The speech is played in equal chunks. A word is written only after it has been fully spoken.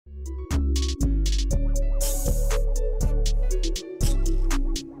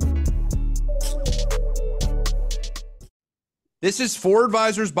This is For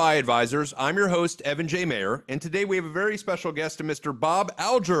Advisors by Advisors. I'm your host, Evan J. Mayer, and today we have a very special guest, Mr. Bob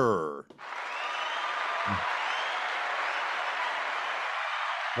Alger.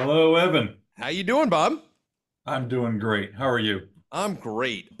 Hello, Evan. How you doing, Bob? I'm doing great. How are you? I'm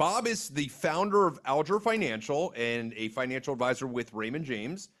great. Bob is the founder of Alger Financial and a financial advisor with Raymond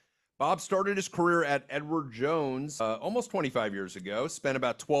James. Bob started his career at Edward Jones almost 25 years ago, spent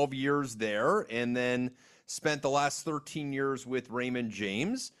about 12 years there, and then spent the last 13 years with Raymond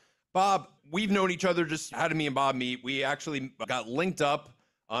James. Bob, we've known each other. Just how did me and Bob meet? We actually got linked up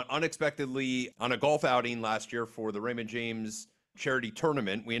unexpectedly on a golf outing last year for the Raymond James charity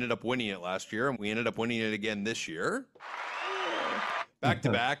tournament. We ended up winning it last year, and we ended up winning it again this year. Back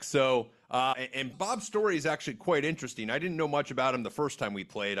to back. So, and Bob's story is actually quite interesting. I didn't know much about him the first time we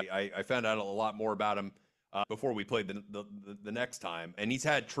played. I found out a lot more about him before we played the next time. And he's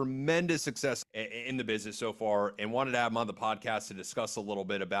had tremendous success in the business so far, and wanted to have him on the podcast to discuss a little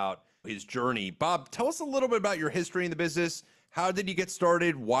bit about his journey. Bob, tell us a little bit about your history in the business. How did you get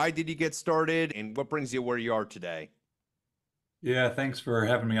started? Why did you get started? And what brings you where you are today? Yeah, thanks for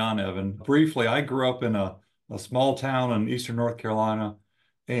having me on, Evan. Briefly, I grew up in a small town in eastern North Carolina.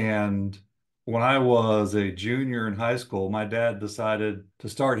 And when I was a junior in high school, my dad decided to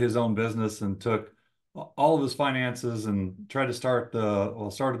start his own business and took all of his finances and tried to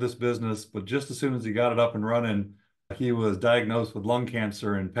started this business. But just as soon as he got it up and running, he was diagnosed with lung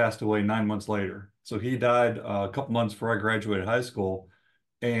cancer and passed away 9 months later. So he died a couple months before I graduated high school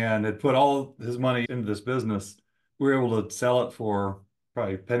and had put all his money into this business. We were able to sell it for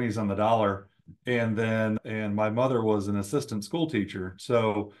probably pennies on the dollar. And my mother was an assistant school teacher.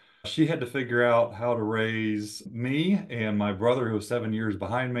 So she had to figure out how to raise me and my brother, who was 7 years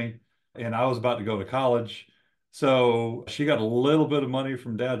behind me. And I was about to go to college. So she got a little bit of money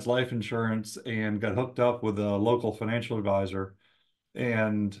from dad's life insurance and got hooked up with a local financial advisor.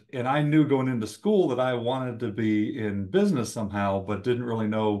 And I knew going into school that I wanted to be in business somehow, but didn't really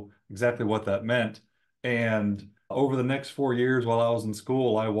know exactly what that meant. And over the next 4 years while I was in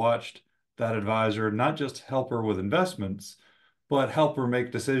school, I watched that advisor not just help her with investments, but help her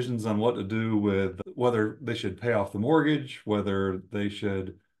make decisions on what to do with whether they should pay off the mortgage, what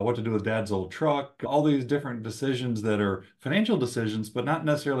to do with dad's old truck, all these different decisions that are financial decisions, but not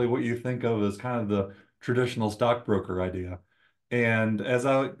necessarily what you think of as kind of the traditional stockbroker idea. And as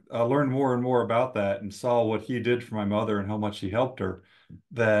I learned more and more about that and saw what he did for my mother and how much he helped her,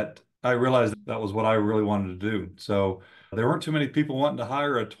 that I realized that was what I really wanted to do. So there weren't too many people wanting to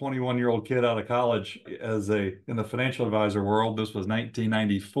hire a 21-year-old kid out of college in the financial advisor world. This was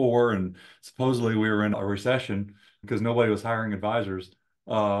 1994, and supposedly we were in a recession because nobody was hiring advisors.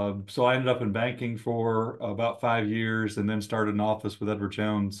 So I ended up in banking for about 5 years and then started an office with Edward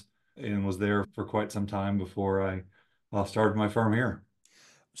Jones and was there for quite some time before I started my firm here.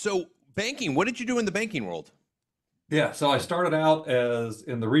 So, banking, what did you do in the banking world? Yeah, so I started out as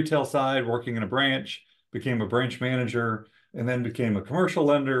in the retail side, working in a branch, became a branch manager, and then became a commercial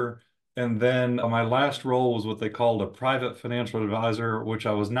lender. And then my last role was what they called a private financial advisor, which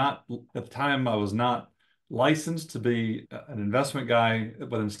I was not, at the time, I was not licensed to be an investment guy,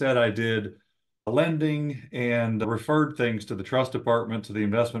 but instead I did lending and referred things to the trust department, to the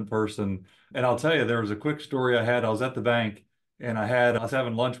investment person. And I'll tell you, there was a quick story I had. I was at the bank and I was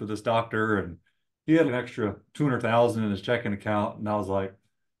having lunch with this doctor, and he had an extra 200,000 in his checking account. And I was like,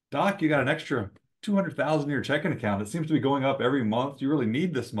 Doc, you got an extra 200,000 in your checking account. It seems to be going up every month. You really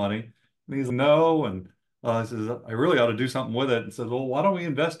need this money. And he's like, no. And he says, I really ought to do something with it. And says, well, why don't we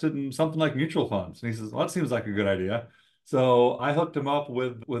invest it in something like mutual funds? And he says, well, that seems like a good idea. So I hooked him up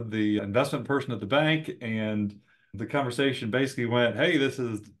with the investment person at the bank, and the conversation basically went, hey, this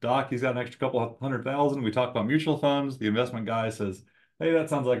is Doc. He's got an extra couple of 100,000. We talked about mutual funds. The investment guy says, hey, that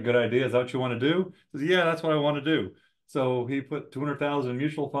sounds like a good idea. Is that what you want to do? He says, yeah, that's what I want to do. So he put 200,000 in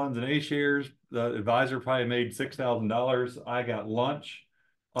mutual funds and A shares. The advisor probably made $6,000. I got lunch,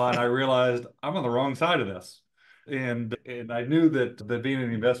 and I realized I'm on the wrong side of this. And I knew that being in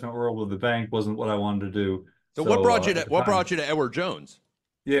the investment world with the bank wasn't what I wanted to do. So what So brought you to at the what time, brought you to Edward Jones?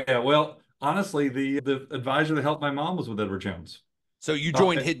 yeah, well, honestly, the advisor that helped my mom was with Edward Jones. So you Uh,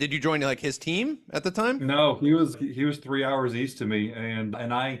 joined did you join like his team at the time? no, he was 3 hours east of me, and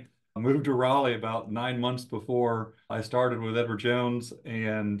I moved to Raleigh about 9 months before I started with Edward Jones.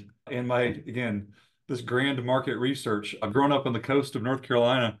 And my again, this grand market research. I've grown up on the coast of North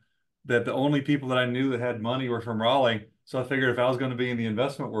Carolina, that the only people that I knew that had money were from Raleigh. So I figured if I was going to be in the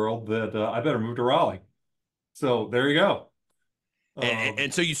investment world, that I better move to Raleigh. So there you go.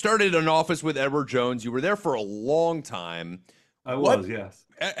 And so you started an office with Edward Jones. You were there for a long time. I What was, yes.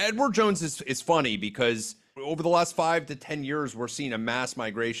 Edward Jones is funny because Over the last 5 to 10 years, we're seeing a mass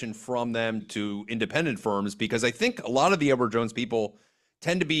migration from them to independent firms because I think a lot of the Edward Jones people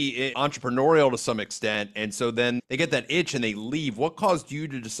tend to be entrepreneurial to some extent. And so then they get that itch and they leave. What caused you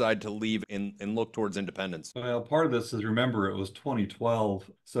to decide to leave and look towards independence? Well, part of this is, remember, it was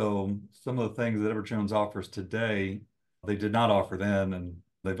 2012. So some of the things that Edward Jones offers today, they did not offer then, and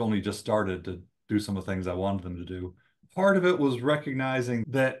they've only just started to do some of the things I wanted them to do. Part of it was recognizing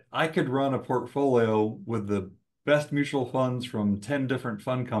that I could run a portfolio with the best mutual funds from 10 different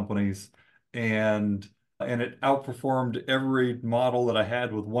fund companies, and it outperformed every model that I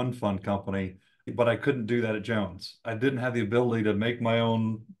had with one fund company, but I couldn't do that at Jones. I didn't have the ability to make my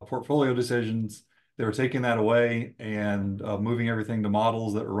own portfolio decisions. They were taking that away and moving everything to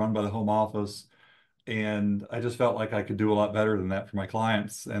models that were run by the home office. And I just felt like I could do a lot better than that for my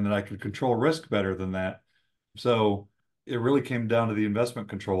clients, and that I could control risk better than that. So it really came down to the investment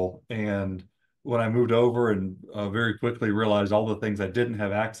control. And when I moved over and very quickly realized all the things I didn't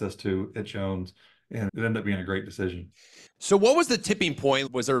have access to at Jones, and it ended up being a great decision. So what was the tipping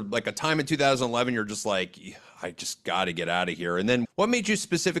point? Was there like a time in 2011 you're just like, I just got to get out of here? And then what made you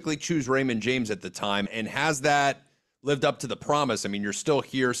specifically choose Raymond James at the time? And has that lived up to the promise? I mean, you're still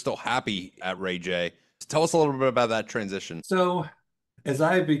here, still happy at Ray J. Tell us a little bit about that transition. So as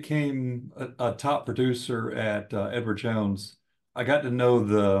I became a top producer at Edward Jones, I got to know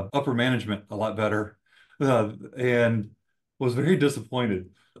the upper management a lot better, and was very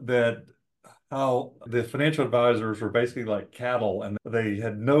disappointed that how the financial advisors were basically like cattle, and they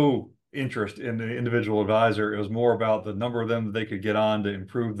had no interest in the individual advisor. It was more about the number of them that they could get on to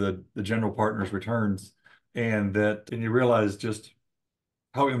improve the general partner's returns. And you realize just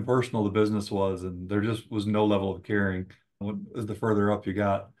how impersonal the business was, and there just was no level of caring as the further up you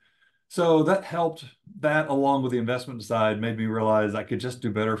got. So that helped. That, along with the investment side, made me realize I could just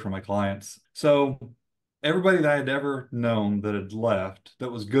do better for my clients. So everybody that I had ever known that had left,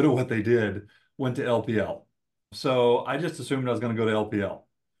 that was good at what they did, went to LPL. So I just assumed I was going to go to LPL.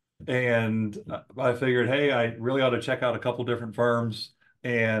 And I figured, hey, I really ought to check out a couple different firms,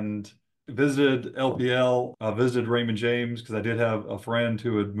 and visited LPL, visited Raymond James, because I did have a friend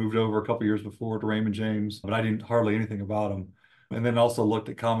who had moved over a couple years before to Raymond James, but I didn't hardly anything about him. And then also looked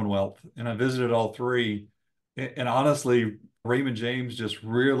at Commonwealth, and I visited all three. And honestly, Raymond James just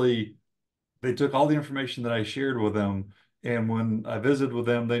really, they took all the information that I shared with them. And when I visited with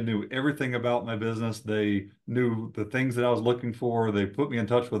them, they knew everything about my business. They knew the things that I was looking for. They put me in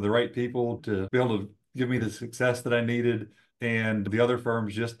touch with the right people to be able to give me the success that I needed. And the other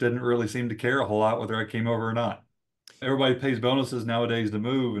firms just didn't really seem to care a whole lot whether I came over or not. Everybody pays bonuses nowadays to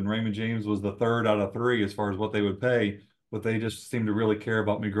move, and Raymond James was the third out of three as far as what they would pay, but they just seemed to really care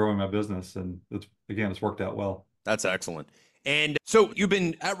about me growing my business. And it's worked out well. That's excellent. And so you've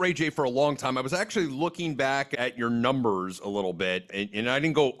been at Ray J for a long time. I was actually looking back at your numbers a little bit, and I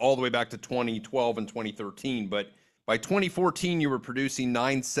didn't go all the way back to 2012 and 2013, but by 2014, you were producing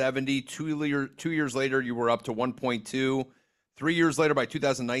 970. 2 years later, you were up to 1.2. 3 years later, by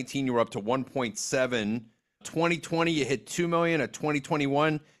 2019, you were up to 1.7. 2020, you hit 2 million. At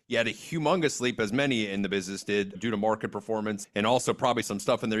 2021, you had a humongous leap, as many in the business did, due to market performance and also probably some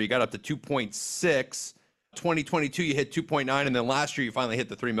stuff in there. You got up to 2.6. 2022, you hit 2.9. And then last year, you finally hit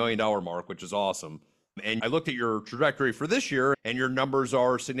the $3 million mark, which is awesome. And I looked at your trajectory for this year, and your numbers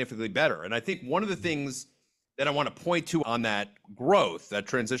are significantly better. And I think one of the things that I want to point to on that growth, that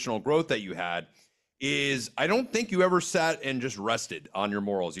transitional growth that you had, is I don't think you ever sat and just rested on your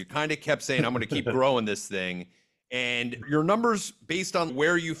morals. You kind of kept saying, I'm going to keep growing this thing. And your numbers, based on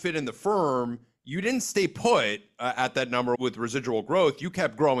where you fit in the firm, you didn't stay put at that number with residual growth. You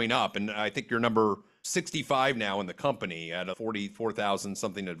kept growing up. And I think you're number 65 now in the company at a 44,000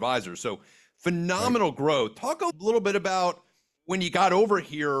 something advisor. So phenomenal growth. Talk a little bit about when you got over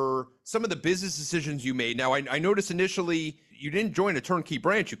here, some of the business decisions you made. Now, I noticed initially you didn't join a turnkey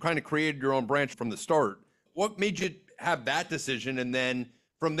branch. You kind of created your own branch from the start. What made you have that decision? And then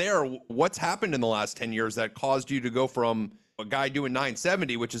from there, what's happened in the last 10 years that caused you to go from a guy doing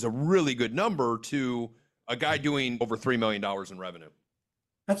 970, which is a really good number, to a guy doing over $3 million in revenue?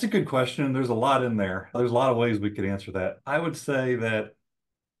 That's a good question. There's a lot in there. There's a lot of ways we could answer that. I would say that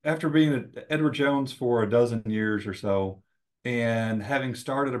after being at Edward Jones for a dozen years or so, and having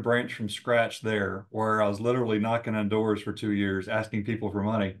started a branch from scratch there, where I was literally knocking on doors for 2 years, asking people for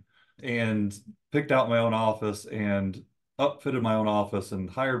money, and picked out my own office and upfitted my own office and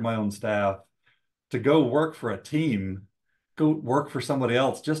hired my own staff, to go work for a team, go work for somebody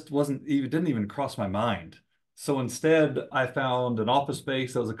else, just didn't even cross my mind. So instead, I found an office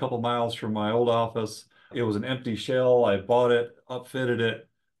space that was a couple miles from my old office. It was an empty shell. I bought it, upfitted it,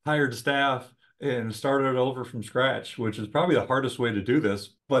 hired staff, and started over from scratch, which is probably the hardest way to do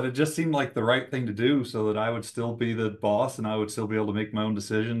this, but it just seemed like the right thing to do so that I would still be the boss and I would still be able to make my own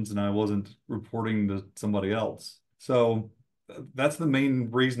decisions and I wasn't reporting to somebody else. So that's the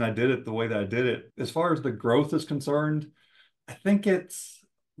main reason I did it the way that I did it. As far as the growth is concerned, I think it's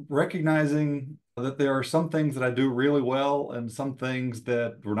recognizing that there are some things that I do really well and some things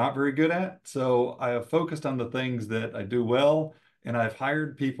that we're not very good at. So I have focused on the things that I do well, and I've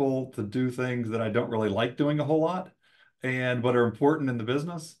hired people to do things that I don't really like doing a whole lot and but are important in the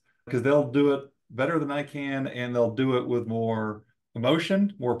business because they'll do it better than I can and they'll do it with more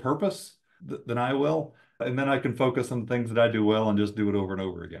emotion, more purpose than I will. And then I can focus on things that I do well and just do it over and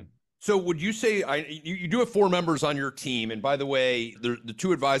over again. So would you say you do have four members on your team, and by the way, the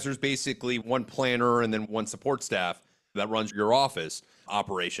two advisors, basically one planner and then one support staff that runs your office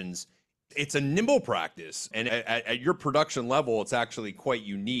operations. It's a nimble practice, and at your production level, it's actually quite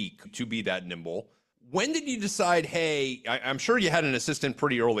unique to be that nimble. When did you decide, hey, I'm sure you had an assistant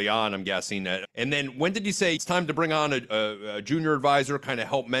pretty early on, I'm guessing. And then when did you say it's time to bring on a junior advisor, kind of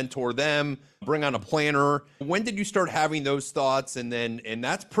help mentor them, bring on a planner? When did you start having those thoughts? And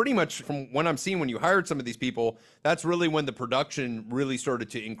that's pretty much from when I'm seeing when you hired some of these people, that's really when the production really started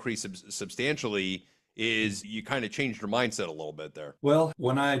to increase substantially, is you kind of changed your mindset a little bit there. Well,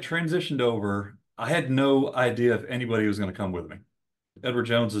 when I transitioned over, I had no idea if anybody was going to come with me. Edward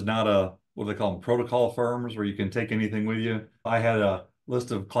Jones is not a, what do they call them, protocol firms where you can take anything with you. I had a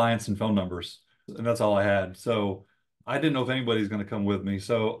list of clients and phone numbers, and that's all I had. So I didn't know if anybody's going to come with me.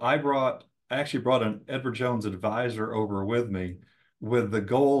 So I actually brought an Edward Jones advisor over with me with the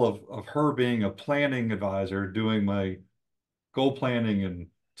goal of her being a planning advisor, doing my goal planning and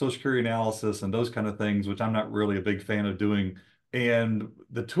social security analysis and those kind of things, which I'm not really a big fan of doing. And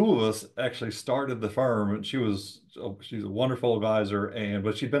the two of us actually started the firm, and she's a wonderful advisor.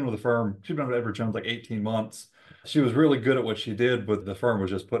 But she'd been with the firm, she'd been with Edward Jones like 18 months. She was really good at what she did, but the firm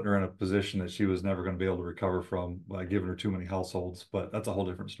was just putting her in a position that she was never going to be able to recover from by giving her too many households. But that's a whole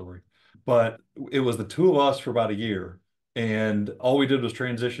different story. But it was the two of us for about a year. And all we did was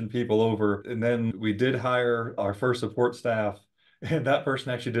transition people over. And then we did hire our first support staff, and that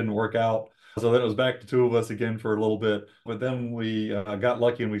person actually didn't work out. So then it was back to two of us again for a little bit. But then we got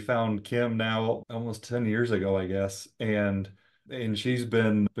lucky and we found Kim now almost 10 years ago, I guess. And she's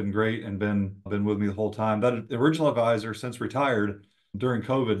been great and been with me the whole time. That original advisor, since retired during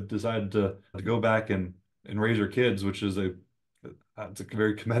COVID, decided to go back and raise her kids, which is it's a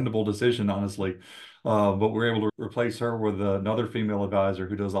very commendable decision, honestly. But we're able to replace her with another female advisor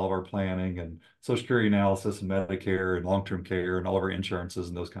who does all of our planning and Social Security analysis and Medicare and long-term care and all of our insurances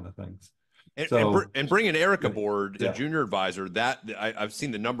and those kind of things. And bringing Eric Yeah, aboard, the yeah, junior advisor, I've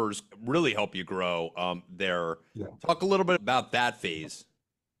seen the numbers really help you grow there. yeah. Talk a little bit about that phase.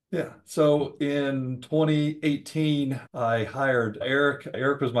 Yeah. So in 2018, I hired Eric.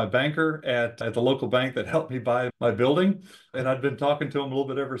 Eric was my banker at the local bank that helped me buy my building. And I'd been talking to him a little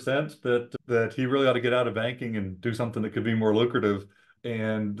bit ever since that he really ought to get out of banking and do something that could be more lucrative.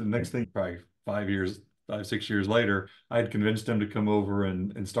 And the next thing, probably 5 years, 6 years later, I had convinced him to come over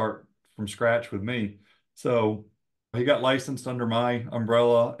and start from scratch with me. So he got licensed under my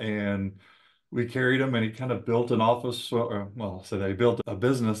umbrella, and we carried him, and he kind of built an office, well, so they built a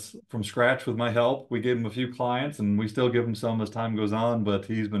business from scratch with my help. We gave him a few clients, and we still give him some as time goes on, but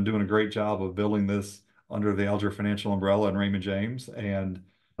he's been doing a great job of building this under the Alger Financial umbrella and Raymond James. And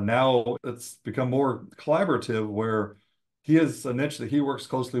now it's become more collaborative where he has a niche that he works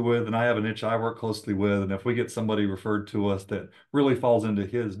closely with, and I have a niche I work closely with. And if we get somebody referred to us that really falls into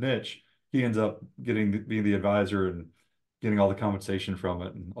his niche, he ends up being the advisor and getting all the compensation from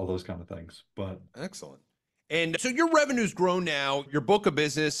it and all those kind of things. But Excellent. And so your revenue's grown now. Your book of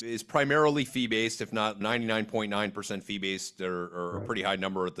business is primarily fee-based, if not 99.9% fee-based, or a right. pretty high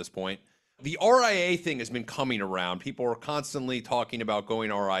number at this point. The RIA thing has been coming around. People are constantly talking about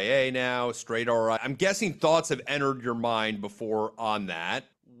going RIA now, straight RIA. I'm guessing thoughts have entered your mind before on that.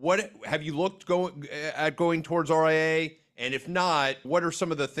 What have you looked at going towards RIA? And if not, what are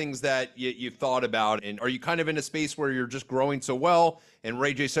some of the things that you've thought about? And are you kind of in a space where you're just growing so well and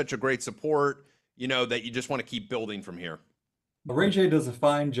Ray J's such a great support, that you just want to keep building from here? Ray J does a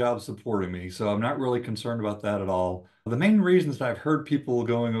fine job supporting me, so I'm not really concerned about that at all. The main reasons that I've heard people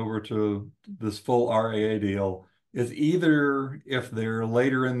going over to this full RIA deal is either if they're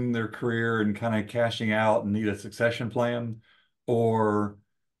later in their career and kind of cashing out and need a succession plan, or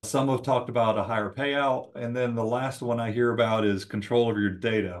Some have talked about a higher payout. And then the last one I hear about is control over your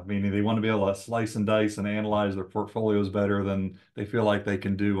data, meaning they want to be able to slice and dice and analyze their portfolios better than they feel like they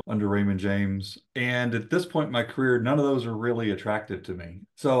can do under Raymond James. And at this point in my career, none of those are really attractive to me.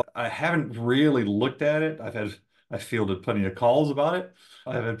 So I haven't really looked at it. I fielded plenty of calls about it.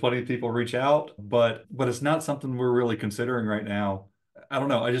 I've had plenty of people reach out, but it's not something we're really considering right now. I don't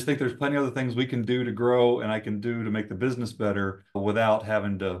know. I just think there's plenty of other things we can do to grow and I can do to make the business better without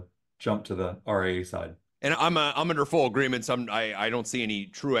having to jump to the RAA side. And I'm under full agreement. I don't see any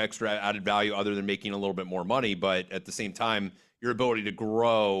true extra added value other than making a little bit more money. But at the same time, your ability to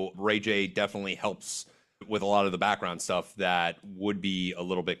grow, Ray J definitely helps with a lot of the background stuff that would be a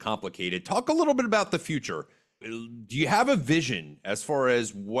little bit complicated. Talk a little bit about the future. Do you have a vision as far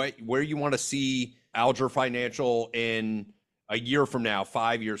as where you want to see Alger Financial in a year from now,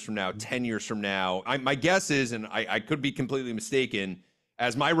 5 years from now, 10 years from now? My guess is, and I could be completely mistaken,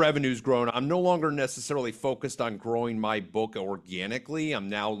 as my revenue's grown, I'm no longer necessarily focused on growing my book organically. I'm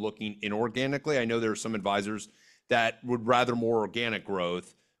now looking inorganically. I know there are some advisors that would rather more organic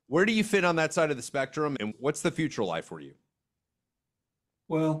growth. Where do you fit on that side of the spectrum, and what's the future like for you?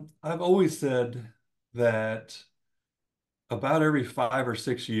 Well, I've always said that about every 5 or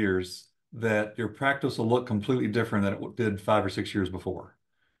 6 years, that your practice will look completely different than it did 5 or 6 years before.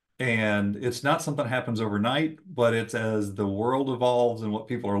 And it's not something that happens overnight, but it's as the world evolves and what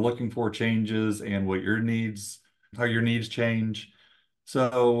people are looking for changes and what your needs, how your needs change.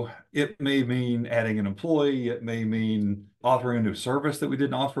 So it may mean adding an employee, it may mean offering a new service that we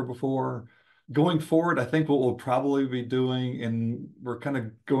didn't offer before. Going forward, I think what we'll probably be doing, and we're kind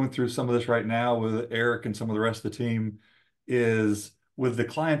of going through some of this right now with Eric and some of the rest of the team, is with the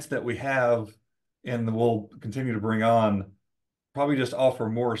clients that we have and we'll continue to bring on, probably just offer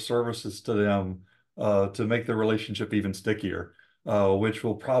more services to them to make the relationship even stickier, which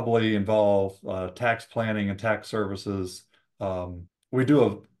will probably involve tax planning and tax services. We do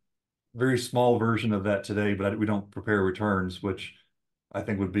a very small version of that today, but we don't prepare returns, which I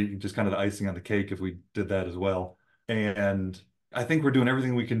think would be just kind of the icing on the cake if we did that as well. And I think we're doing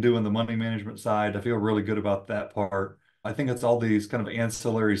everything we can do in the money management side. I feel really good about that part. I think it's all these kind of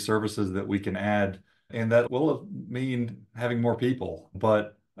ancillary services that we can add, and that will mean having more people,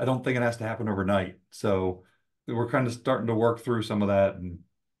 but I don't think it has to happen overnight. So we're kind of starting to work through some of that, and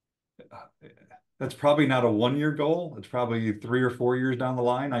that's probably not a 1 year goal. It's probably 3 or 4 years down the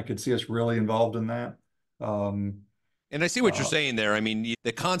line. I could see us really involved in that. Um, And I see what you're uh, saying there. I mean,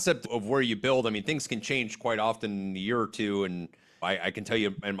 the concept of where you build, I mean, things can change quite often in a year or two. And I can tell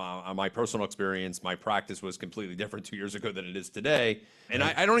you in my personal experience, my practice was completely different 2 years ago than it is today. And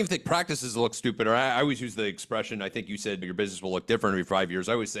right, I don't even think practices look stupid. Or I always use the expression, I think you said your business will look different every 5 years.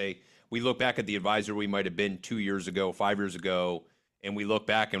 I always say we look back at the advisor we might have been 2 years ago, 5 years ago, and we look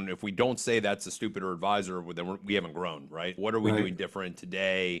back, and if we don't say that's a stupider advisor, well, then we haven't grown, right? What are we right. doing different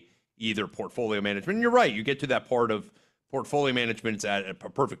today? Either portfolio management. And you're right, you get to that part of portfolio management's at a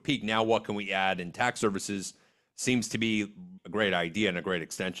perfect peak. Now, what can we add? And tax services seems to be a great idea and a great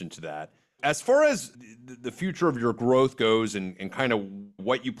extension to that. As far as the future of your growth goes and kind of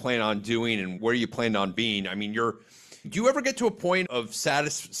what you plan on doing and where you plan on being, I mean, do you ever get to a point of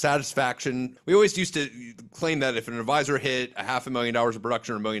satisfaction? We always used to claim that if an advisor hit a $500,000 of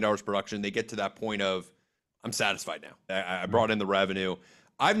production or $1 million of production, they get to that point of, I'm satisfied now. I Right. brought in the revenue.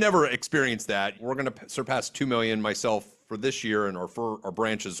 I've never experienced that. We're going to surpass 2 million myself for this year, and for our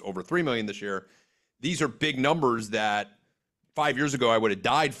branches over 3 million this year. These are big numbers that 5 years ago I would have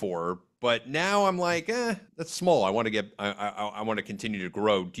died for, but now I'm like, that's small. I want to continue to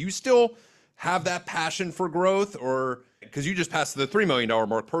grow. Do you still have that passion for growth, or because you just passed the $3 million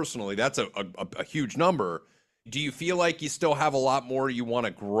mark personally, that's a huge number. Do you feel like you still have a lot more you want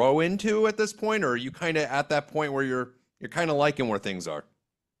to grow into at this point, or are you kind of at that point where you're kind of liking where things are?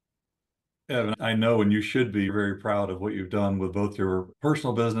 Evan, I know, and you should be very proud of what you've done with both your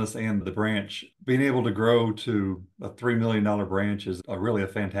personal business and the branch. Being able to grow to a $3 million branch is really a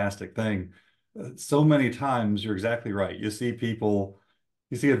fantastic thing. So many times, you're exactly right. You see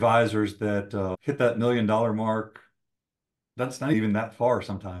advisors that hit that $1 million mark. That's not even that far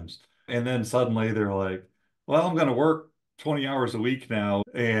sometimes. And then suddenly they're like, well, I'm going to work 20 hours a week now.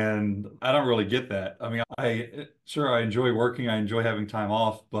 And I don't really get that. I mean, I enjoy working, I enjoy having time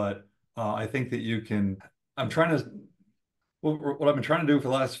off, but I think that you can. I'm trying to, what I've been trying to do for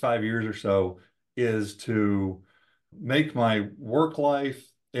the last 5 years or so is to make my work life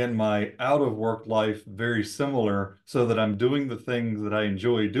and my out of work life very similar so that I'm doing the things that I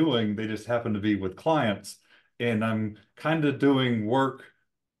enjoy doing. They just happen to be with clients. And I'm kind of doing work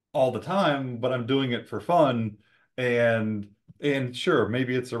all the time, but I'm doing it for fun. And And sure,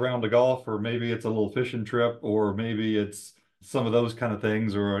 maybe it's a round of golf, or maybe it's a little fishing trip, or maybe it's some of those kind of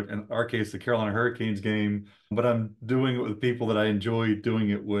things, or in our case, the Carolina Hurricanes game. But I'm doing it with people that I enjoy doing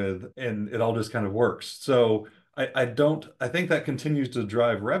it with, and it all just kind of works. So I think that continues to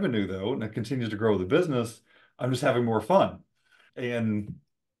drive revenue though, and it continues to grow the business. I'm just having more fun. And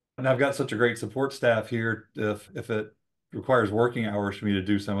I've got such a great support staff here. If it requires working hours for me to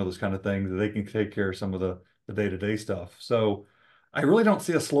do some of those kind of things, they can take care of some of the day-to-day stuff. So I really don't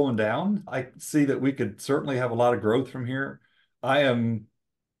see us slowing down. I see that we could certainly have a lot of growth from here. I am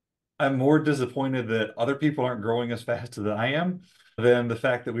I'm more disappointed that other people aren't growing as fast as I am than the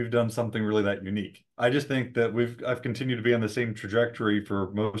fact that we've done something really that unique. I just think that I've continued to be on the same trajectory for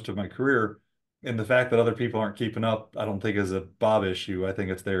most of my career. And the fact that other people aren't keeping up, I don't think is a Bob issue. I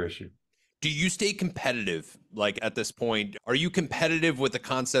think it's their issue. Do you stay competitive? Like at this point, are you competitive with the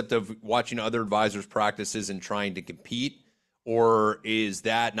concept of watching other advisors' practices and trying to compete? Or is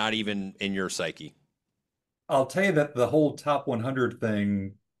that not even in your psyche? I'll tell you that the whole top 100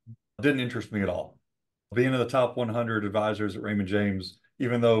 thing didn't interest me at all. Being in the top 100 advisors at Raymond James,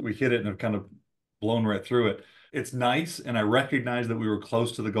 even though we hit it and have kind of blown right through it, it's nice. And I recognize that we were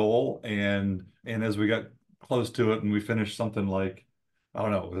close to the goal. And as we got close to it and we finished something like, I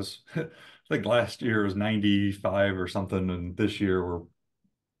don't know, it was, I think last year was 95 or something. And this year we're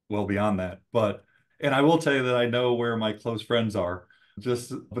well beyond that. And I will tell you that I know where my close friends are.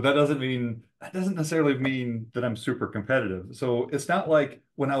 But that doesn't necessarily mean that I'm super competitive. So it's not like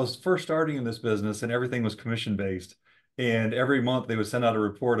when I was first starting in this business and everything was commission based, and every month they would send out a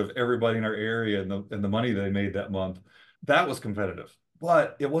report of everybody in our area and the money they made that month. That was competitive,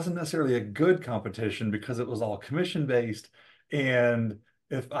 but it wasn't necessarily a good competition because it was all commission based. And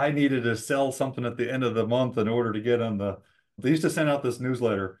if I needed to sell something at the end of the month in order to get on they used to send out this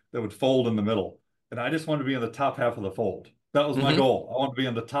newsletter that would fold in the middle. And I just wanted to be in the top half of the fold. That was my goal. I wanted to be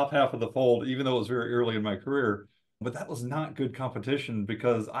in the top half of the fold, even though it was very early in my career. But that was not good competition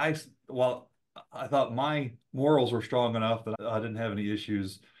because I thought my morals were strong enough that I didn't have any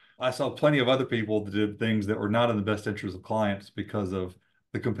issues. I saw plenty of other people that did things that were not in the best interest of clients because of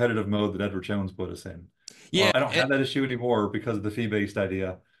the competitive mode that Edward Jones put us in. Yeah. I don't have that issue anymore because of the fee-based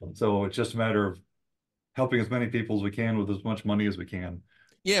idea. So it's just a matter of helping as many people as we can with as much money as we can.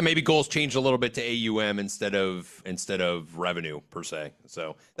 Yeah, maybe goals change a little bit to AUM instead of revenue per se.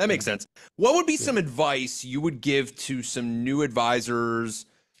 So that makes sense. What would be some advice you would give to some new advisors,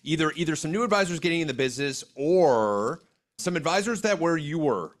 either some new advisors getting in the business or some advisors that where you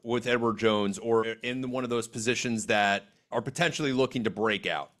were with Edward Jones or in one of those positions that are potentially looking to break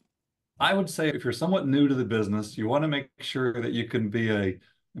out? I would say if you're somewhat new to the business, you want to make sure that you can be an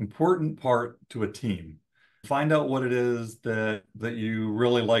important part to a team. Find out what it is that you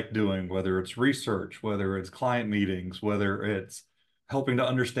really like doing, whether it's research, whether it's client meetings, whether it's helping to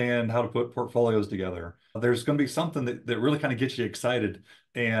understand how to put portfolios together. There's going to be something that really kind of gets you excited,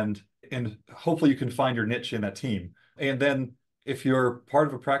 and hopefully you can find your niche in that team. And then if you're part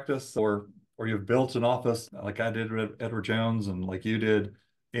of a practice or you've built an office like I did with Edward Jones and like you did,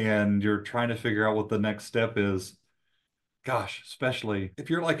 and you're trying to figure out what the next step is, gosh, especially if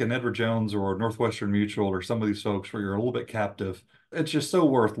you're like an Edward Jones or Northwestern Mutual or some of these folks where you're a little bit captive, it's just so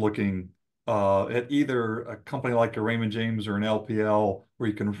worth looking at either a company like a Raymond James or an LPL where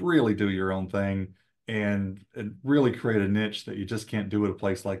you can really do your own thing and really create a niche that you just can't do at a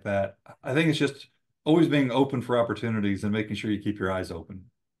place like that. I think it's just always being open for opportunities and making sure you keep your eyes open.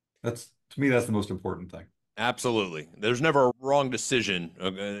 To me, that's the most important thing. Absolutely. There's never a wrong decision,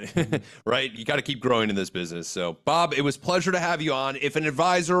 right? You got to keep growing in this business. So, Bob, it was a pleasure to have you on. If an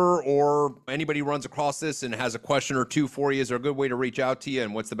advisor or anybody runs across this and has a question or two for you, is there a good way to reach out to you?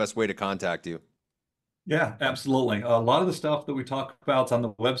 And what's the best way to contact you? Yeah, absolutely. A lot of the stuff that we talk about is on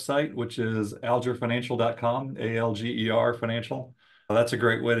the website, which is algerfinancial.com, ALGER Financial. That's a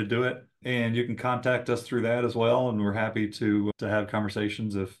great way to do it. And you can contact us through that as well. And we're happy to have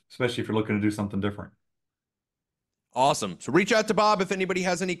conversations, especially if you're looking to do something different. Awesome. So reach out to Bob if anybody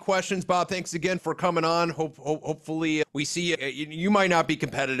has any questions. Bob, thanks again for coming on. Hopefully we see you. You might not be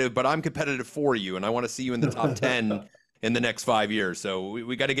competitive, but I'm competitive for you, and I want to see you in the top 10 in the next 5 years. So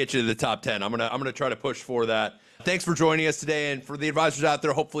we got to get you to the top 10. I'm gonna try to push for that. Thanks for joining us today, and for the advisors out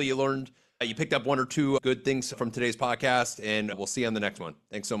there, hopefully you picked up one or two good things from today's podcast, and we'll see you on the next one.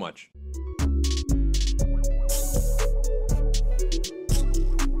 Thanks so much.